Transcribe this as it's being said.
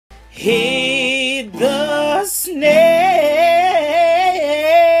Hit the snake!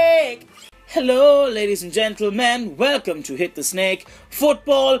 Hello, ladies and gentlemen. Welcome to Hit the Snake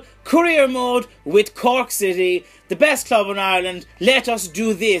Football Career Mode with Cork City, the best club in Ireland. Let us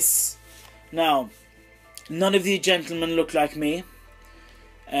do this. Now, none of these gentlemen look like me.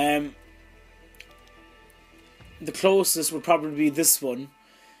 The closest would probably be this one,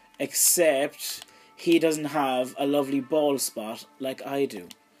 except he doesn't have a lovely ball spot like I do.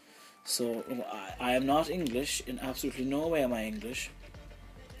 So I am not English. In absolutely no way am I English.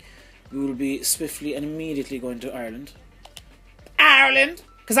 We will be swiftly and immediately going to Ireland. Ireland!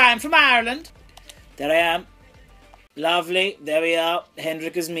 Because I am from Ireland. There I am. Lovely. There we are.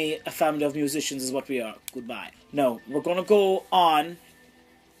 Hendrik is me. A family of musicians is what we are. Goodbye. Now, we're going to go on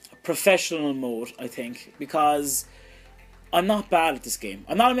professional mode, I think, because I'm not bad at this game.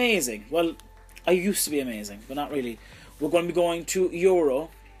 I'm not amazing. Well, I used to be amazing, but not really. We're going to be going to Euro.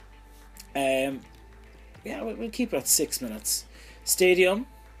 Yeah, we'll keep it at 6 minutes. Stadium.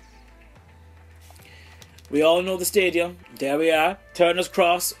 We all know the stadium. There we are. Turner's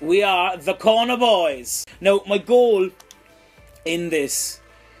Cross. We are the Corner Boys. Now, my goal in this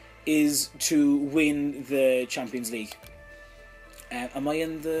is to win the Champions League. Am I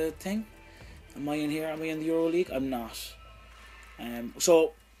in the thing? Am I in here? Am I in the Euro League? I'm not.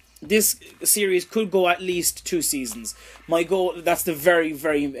 So this series could go at least 2 seasons. My goal, that's the very,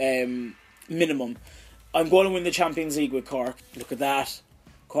 very minimum. I'm going to win the Champions League with Cork. Look at that.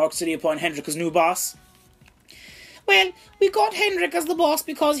 Cork City appoint Hendrik as new boss. Well, we got Hendrik as the boss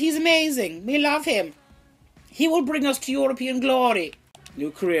because he's amazing. We love him. He will bring us to European glory.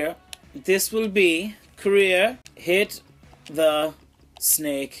 New career. This will be career hit the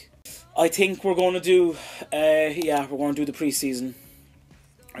snake. I think we're going to do, yeah, we're going to do the pre-season.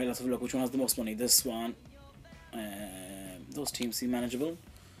 Alright, let's have a look. Which one has the most money? This one. Those teams seem manageable.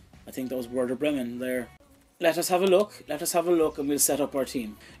 I think that was Werder Bremen there. Let us have a look. Let us have a look and we'll set up our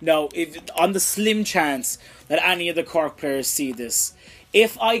team. Now, if, on the slim chance that any of the Cork players see this,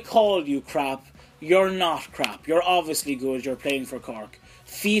 if I call you crap, you're not crap. You're obviously good. You're playing for Cork.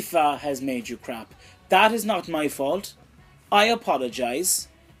 FIFA has made you crap. That is not my fault. I apologise.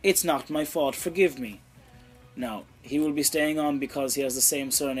 It's not my fault. Forgive me. Now, he will be staying on because he has the same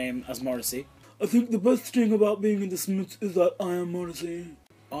surname as Morrissey. I think the best thing about being in the Smiths is that I am Morrissey.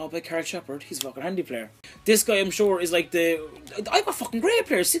 Oh, by Carl Shepard. He's a fucking handy player. This guy, I'm sure, is like the... I got fucking great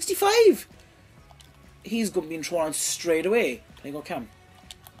player. 65. He's going to be in thrown straight away. Can I go Cam?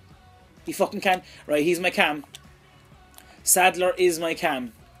 He fucking can. Right, he's my Cam. Sadler is my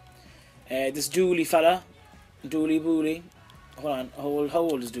Cam. This Dooley fella. Dooley Booley. Hold on. How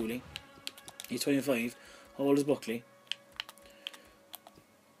old is Dooley? He's 25. How old is Buckley?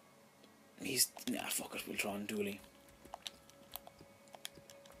 He's... Nah, fuck it. We'll try on Dooley.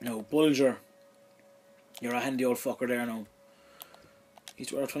 No, Bulger. You're a handy old fucker there now. He's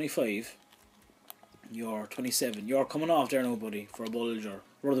 25. You're 27. You're coming off there now, buddy, for a Bulger.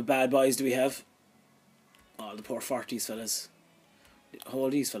 What other bad boys do we have? Oh, the poor 40s fellas. How old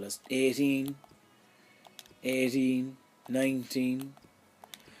are these fellas? 18. 18. 19.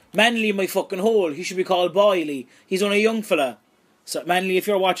 Manly, my fucking hole. He should be called Boyley. He's only a young fella. So, Manly, if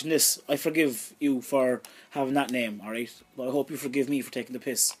you're watching this, I forgive you for having that name, alright? But I hope you forgive me for taking the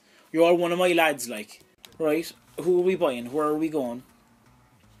piss. You're one of my lads, like. Right, who are we buying? Where are we going?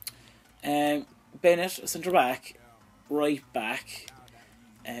 Bennett, centre back. Right back.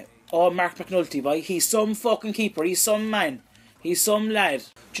 Oh, Mark McNulty, boy. He's some fucking keeper. He's some man. He's some lad.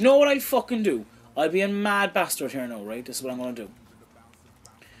 Do you know what I'll fucking do? I'll be a mad bastard here now, right? This is what I'm going to do.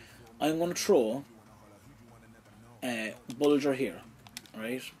 I'm going to throw Bulger here,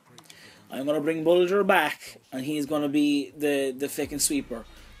 right? I'm going to bring Bulger back, and he's going to be the fucking sweeper.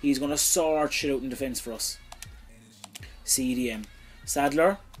 He's going to sort shit out in defence for us. CDM.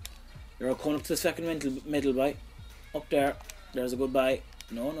 Sadler, you're coming up to the second middle boy. Up there. There's a good bye.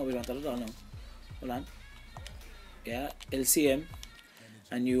 No, we don't have that at all, no. Hold on. Yeah, LCM.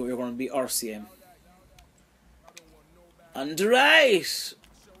 And you're going to be RCM. And right!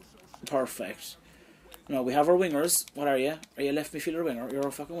 Perfect. Now, we have our wingers. What are you? Are you a left midfielder winger? You're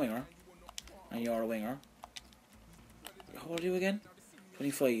a fucking winger. And you're a winger. How old are you again?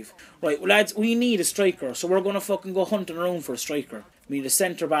 25. Right, well, lads, we need a striker. So we're going to fucking go hunting around for a striker. We need a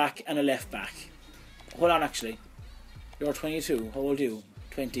centre back and a left back. Hold on, actually. You're 22. How old are you?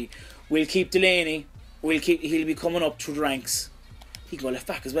 20. We'll keep Delaney. He'll be coming up through the ranks. He can go left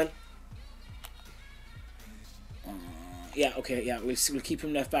back as well. Yeah, okay, yeah, we'll keep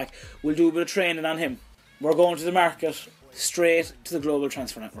him left back. We'll do a bit of training on him. We're going to the market, straight to the Global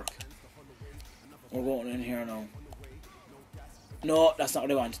Transfer Network. We're going in here now. No, that's not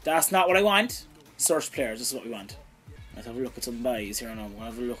what I want. That's not what I want. Search players, this is what we want. Let's have a look at some buys here now. We'll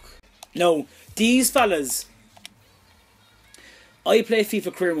have a look. No, these fellas. I play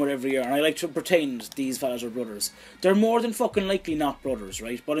FIFA career mode every year and I like to pretend these fellas are brothers. They're more than fucking likely not brothers,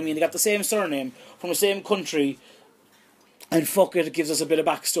 right? But I mean, they got the same surname, from the same country. And fuck it, it gives us a bit of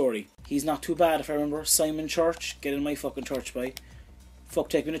backstory. He's not too bad if I remember. Simon Church, get in my fucking church, boy. Fuck,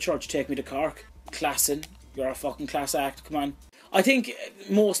 take me to church, take me to Cork. Classin', you're a fucking class act, come on. I think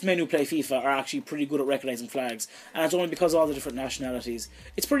most men who play FIFA are actually pretty good at recognising flags. And it's only because of all the different nationalities.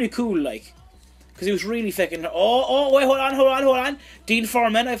 It's pretty cool, like. Because he was really fucking... Oh, wait, hold on. Dean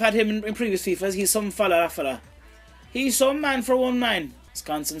Foreman, I've had him in previous FIFAs. He's some fella, that fella. He's some man for one man.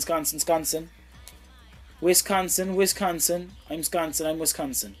 Wisconsin. Wisconsin. I'm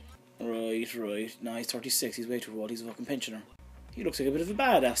Wisconsin. Right. No, he's 36. He's way too old. He's a fucking pensioner. He looks like a bit of a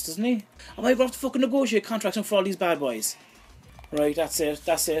badass, doesn't he? I might have to fucking negotiate contracts for all these bad boys. Right, that's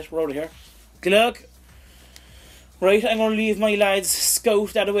it. We're out of here. Good luck. Right, I'm going to leave my lads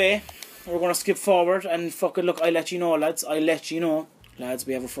scout that away. We're going to skip forward and fucking look, I'll let you know, lads. Lads,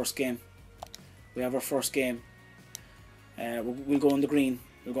 we have our first game. We'll go in the green.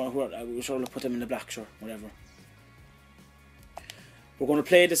 We'll sure put them in the black, sure, whatever. We're going to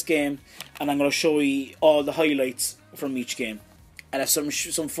play this game and I'm going to show you all the highlights from each game. And if some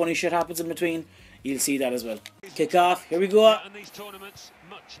funny shit happens in between, you'll see that as well. Kick off, here we go.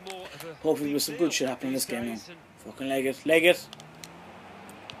 Hopefully there's some good shit happening in this game now. Fucking leg it.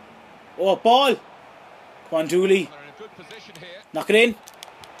 Oh, ball! Come on, Dooley. Knock it in.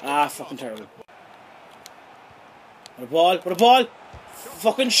 Ah, fucking terrible. What a ball.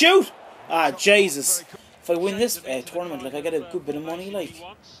 Fucking shoot! Ah, Jesus. If I win this tournament, like, I get a good bit of money, like.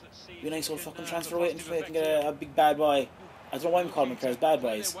 Be a nice old fucking transfer waiting for me. I can get a big bad boy. I don't know why I'm calling my players bad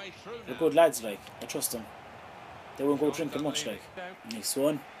boys. They're good lads, like. I trust them. They won't go drinking much, like. Nice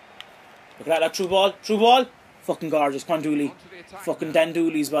one. Look at that true ball. Fucking gorgeous. Come on, Dooley. Fucking Dan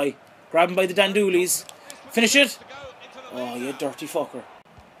Dooley's by. Grab him by the Dan Dooleys. Finish it. Oh, you dirty fucker.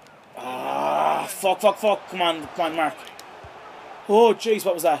 Ah, fuck. Come on, Mark. Oh, jeez,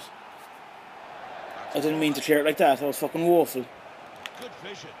 what was that? I didn't mean to clear it like that. That was fucking woeful.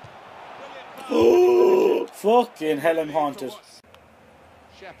 Oh, fucking hell, I'm haunted.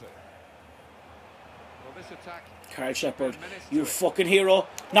 Carl Shepherd, you fucking hero.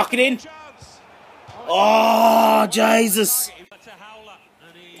 Knock it in. Oh, Jesus.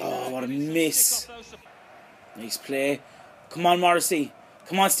 Oh, what a miss. Nice play. Come on, Morrissey.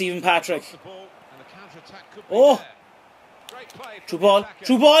 Come on, Stephen Patrick. Oh. True ball.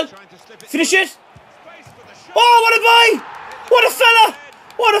 Finish it. Oh, what a buy. What a fella.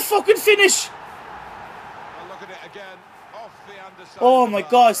 What a fucking finish. Oh my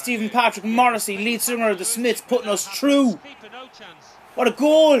God, Stephen Patrick Morrissey, lead singer of the Smiths, putting us through. What a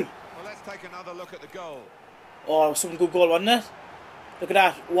goal. Oh, it was some good goal, wasn't it? Look at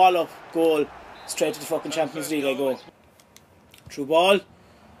that, wall up, goal. Straight to the fucking Champions League I go. True ball.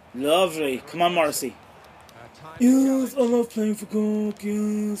 Lovely. Come on, Morrissey. Yes, I love playing for Cork,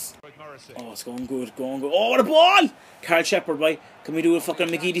 yes. Oh, it's going good. Oh, what a ball! Carl Shepherd, boy. Can we do a fucking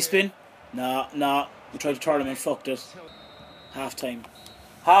McGeady spin? Nah. We tried to turn him and fucked it. Half time.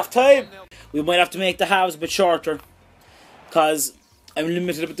 We might have to make the halves a bit shorter. Because I'm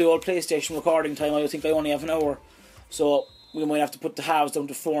limited with the old PlayStation recording time. I think I only have an hour. So we might have to put the halves down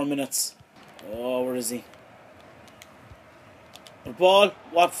to 4 minutes. Oh, where is he? The ball.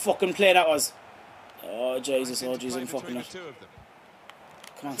 What fucking play that was. Oh, Jesus. I'm fucking it.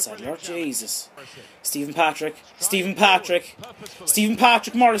 Come on, Sadler. Jesus. Stephen Patrick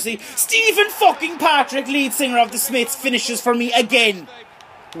Morrissey. Stephen fucking Patrick, lead singer of the Smiths, finishes for me again.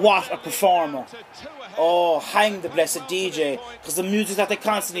 What a performer. Oh, hang the blessed DJ. Because the music that they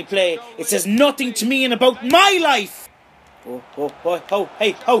constantly play, it says nothing to me and about my life. Oh.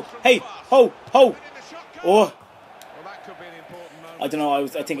 I don't know, I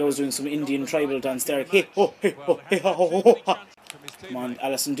think I was doing some Indian tribal dance there. Hey, ho. Come on,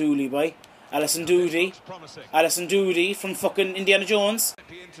 Alison Dooley, boy. Alison Doody from fucking Indiana Jones.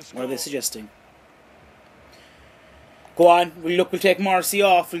 What are they suggesting? Go on, we'll take Morrissey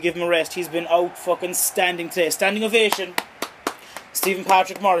off. We'll give him a rest. He's been out fucking standing today. Standing ovation. Stephen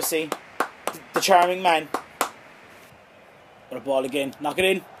Patrick Morrissey, the charming man. What a ball again. Knock it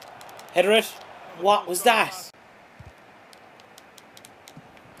in. Header it. What was that?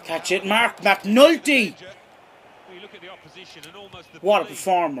 Catch it, Mark McNulty. What a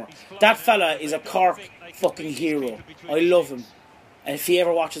performer. That fella is a Cork fucking hero. I love him. And if he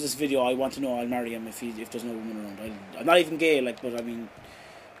ever watches this video, I want to know. I'll marry him if there's no woman around. I'm not even gay, like, but I mean,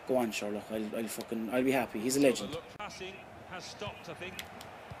 go on, Sherlock. I'll be happy. He's a legend. has stopped, I think,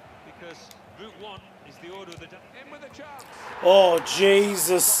 because route one is the order of the day. In with a chance. Oh,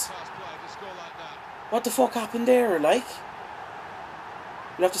 Jesus. What the fuck happened there, like?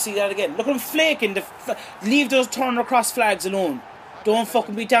 We'll have to see that again. Look at him flaking. Leave those Turner cross flags alone. Don't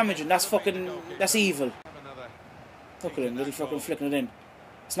fucking be damaging. That's fucking... That's evil. Look at him, little fucking flicking it in.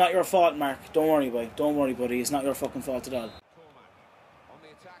 It's not your fault, Mark. Don't worry, boy. Don't worry, buddy. It's not your fucking fault at all.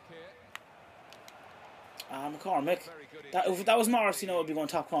 McCormick. If that was Morrissey, now it would be going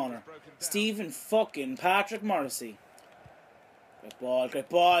top corner. Stephen fucking Patrick Morrissey. Great ball, great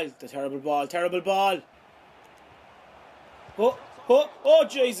ball. The terrible ball, terrible ball. Oh,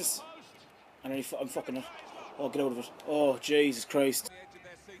 Jesus. I'm fucking it. Oh, get out of it. Oh, Jesus Christ.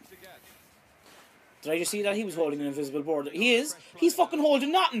 Did I just see that? He was holding an invisible board. He is. He's fucking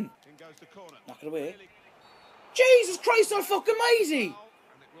holding nothing. Knock it away. Jesus Christ, they're fucking mighty.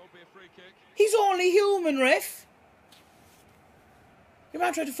 He's only human, ref. Your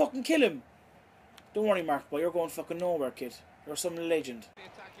man tried to fucking kill him. Don't worry, Mark, boy. You're going fucking nowhere, kid. You're some legend.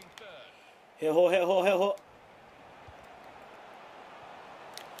 Hey ho, hey ho, hey ho.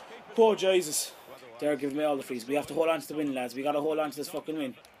 Oh, Jesus. They're giving me all the frees. We have to hold on to the win, lads. We gotta hold on to this fucking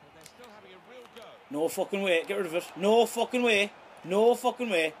win. No fucking way. Get rid of it. No fucking way. No fucking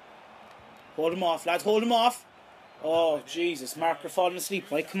way. Hold him off, lads. Hold him off. Oh, Jesus. Mark, you're falling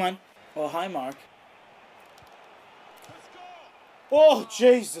asleep. Right, come on. Oh, hi, Mark. Oh,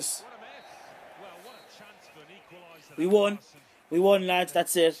 Jesus. We won. We won, lads.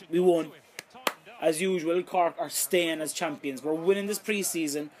 That's it. We won. As usual, Cork are staying as champions. We're winning this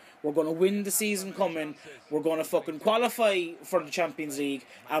pre-season. We're going to win the season coming. We're going to fucking qualify for the Champions League.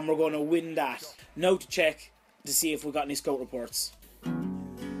 And we're going to win that. Now to check to see if we got any scout reports.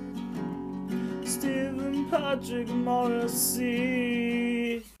 Stephen Patrick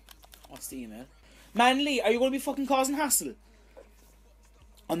Morrissey. What's the email? Manly, are you going to be fucking causing hassle?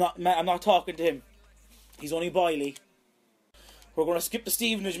 I'm not talking to him. He's only Boily. We're going to skip the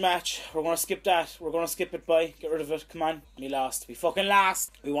Stevenage match. We're going to skip that. We're going to skip it, boy. Get rid of it. Come on. We lost. We fucking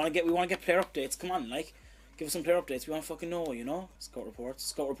lost. We want to get player updates. Come on, like. Give us some player updates. We want to fucking know, you know? Scout reports.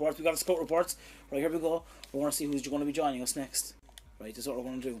 Scout reports. We got scout reports. Right, here we go. We're going to see who's going to be joining us next. Right, this is what we're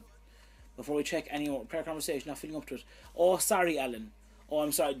going to do. Before we check any player conversation, not feeling up to it. Oh, sorry, Alan. Oh,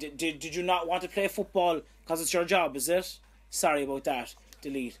 I'm sorry. Did you not want to play football because it's your job, is it? Sorry about that.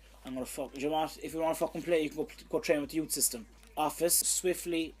 Delete. I'm going to fuck. Do you want, if you want to fucking play, you can go train with the youth system. Office,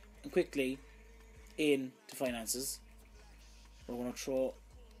 swiftly and quickly into finances. We're going to throw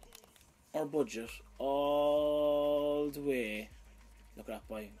our budget all the way. Look at that,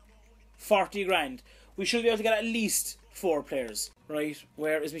 boy. 40 grand. We should be able to get at least 4 players. Right,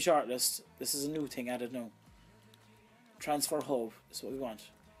 where is my shortlist? This is a new thing added now. Transfer hub. That's what we want.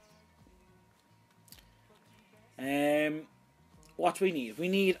 What do we need? We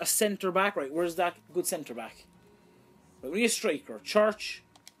need a centre back. Right, where's that good centre back? Right, we need a striker. Church.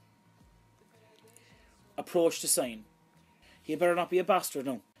 Approach to sign. He better not be a bastard,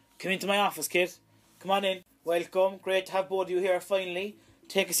 no. Come into my office, kid. Come on in. Welcome. Great to have both of you here finally.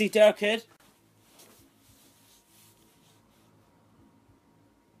 Take a seat there, kid.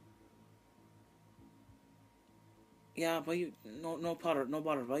 Yeah, but you no bother,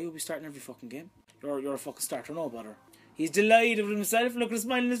 but you'll be starting every fucking game. You're a fucking starter, no bother. He's delighted with himself. Look at the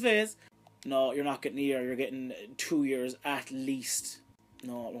smile on his face. No, you're not getting a year. You're getting 2 years at least.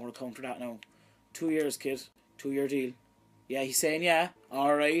 No, I don't want to counter that now. 2 years, kid. 2-year deal. Yeah, he's saying yeah.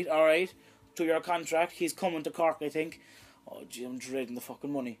 All right. 2-year contract. He's coming to Cork, I think. Oh, gee, I'm dreading the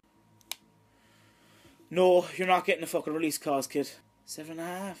fucking money. No, you're not getting a fucking release clause, kid.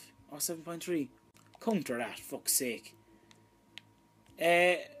 7.5 or 7.3. Counter that, fuck's sake.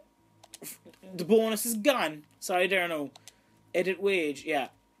 The bonus is gone. Sorry there now. Edit wage, yeah.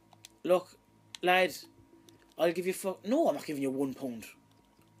 Look, lad, I'll give you no, I'm not giving you £1.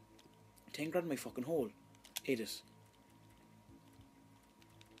 10 grand in my fucking hole. Edit.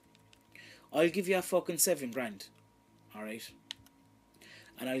 I'll give you a fucking 7 grand. Alright.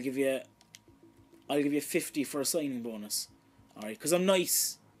 And I'll give you 50 for a signing bonus. Alright, because I'm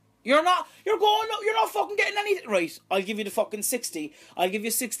nice. You're not fucking getting anything. Right, I'll give you the fucking 60. I'll give you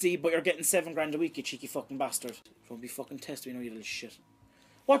 60, but you're getting 7 grand a week, you cheeky fucking bastard. Don't be fucking testing me now, you little shit.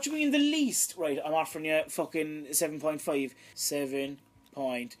 What do you mean the least? Right, I'm offering you fucking 7.5.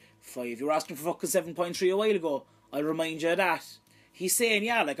 7.5. You were asking for fucking 7.3 a while ago. I'll remind you of that. He's saying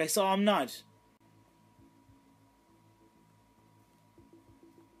yeah, like I saw him nod.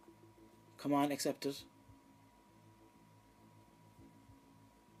 Come on, accept it.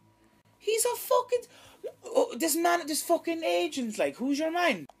 He's a fucking... Oh, this fucking agent, like, who's your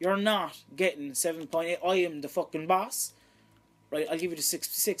man? You're not getting 7.8. I am the fucking boss. Right, I'll give you the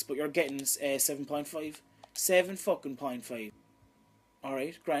 66, but you're getting 7.5. 7.5.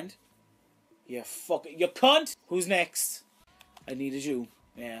 Alright, grand. You cunt! Who's next? I needed you.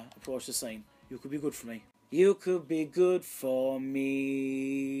 Yeah, approach the sign. You could be good for me. You could be good for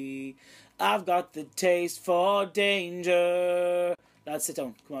me. I've got the taste for danger. Lads, sit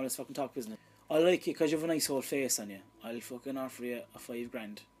down. Come on, let's fucking talk business. I like you because you have a nice old face on you. I'll fucking offer you a 5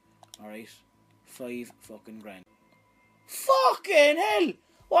 grand. Alright? 5 fucking grand. Fucking hell!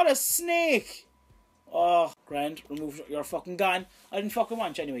 What a snake! Oh, grand. Remove. You're fucking gone. I didn't fucking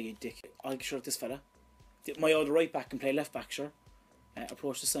want you anyway, you dick. I'll shut this fella. My other right back can play left back, sure.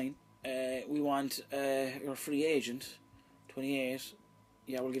 Approach the sign. We want your free agent. 28.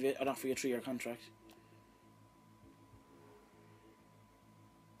 Yeah, we'll give you. I'll offer you a 3-year contract.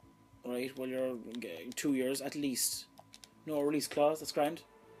 Right, well, you're getting 2 years at least. No release clause, that's grand.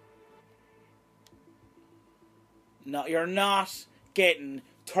 No, you're not getting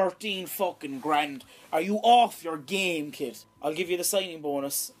 13 fucking grand. Are you off your game, kid? I'll give you the signing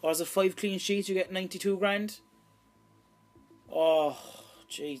bonus. Was it 5 clean sheets? You get 92 grand? Oh,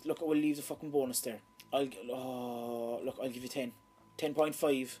 jeez. Look, we'll leave the fucking bonus there. Look, I'll give you 10.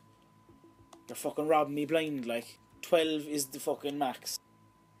 10.5. You're fucking robbing me blind, like. 12 is the fucking max.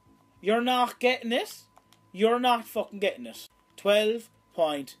 You're not getting it. You're not fucking getting it.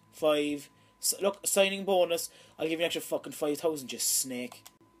 12.5. Look, signing bonus. I'll give you an extra fucking 5,000, you snake.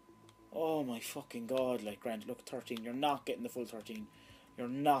 Oh my fucking god, like, grand. Look, 13. You're not getting the full 13. You're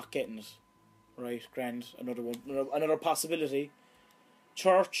not getting it. Right, grand. Another one. Another possibility.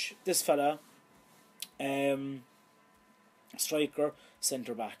 Church, this fella. Striker,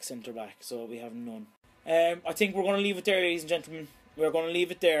 centre back. So we have none. I think we're going to leave it there, ladies and gentlemen. We're going to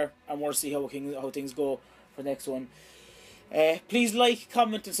leave it there, and we'll see how things go for the next one. Please like,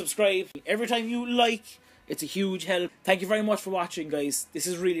 comment, and subscribe. Every time you like, it's a huge help. Thank you very much for watching, guys. This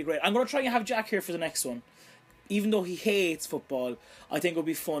is really great. I'm going to try and have Jack here for the next one. Even though he hates football, I think it would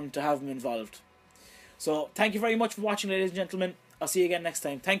be fun to have him involved. So, thank you very much for watching, ladies and gentlemen. I'll see you again next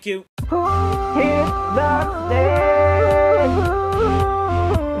time. Thank you.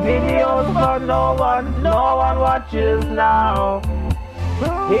 Videos for no one watches now.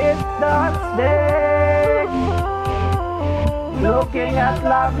 Hit the snake. Looking at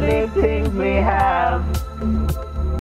lovely things we have.